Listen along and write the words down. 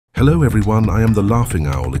Hello everyone, I am the laughing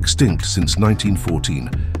owl, extinct since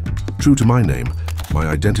 1914. True to my name, my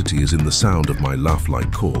identity is in the sound of my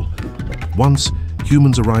laugh-like call. Once,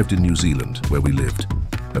 humans arrived in New Zealand, where we lived.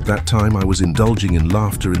 At that time, I was indulging in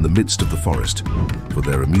laughter in the midst of the forest. For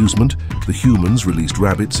their amusement, the humans released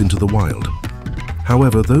rabbits into the wild.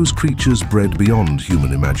 However, those creatures bred beyond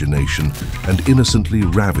human imagination and innocently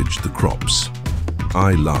ravaged the crops.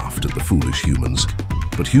 I laughed at the foolish humans,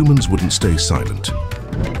 but humans wouldn't stay silent.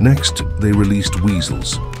 Next, they released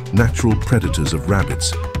weasels, natural predators of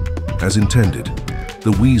rabbits. As intended,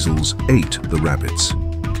 the weasels ate the rabbits,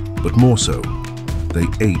 but more so, they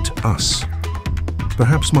ate us.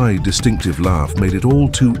 Perhaps my distinctive laugh made it all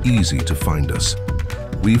too easy to find us.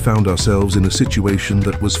 We found ourselves in a situation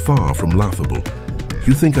that was far from laughable.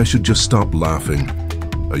 You think I should just stop laughing?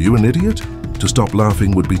 Are you an idiot? To stop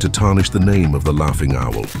laughing would be to tarnish the name of the laughing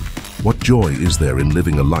owl. What joy is there in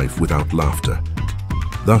living a life without laughter?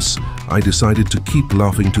 Thus, I decided to keep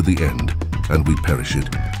laughing to the end, and we perished.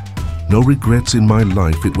 No regrets in my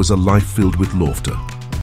life, it was a life filled with laughter.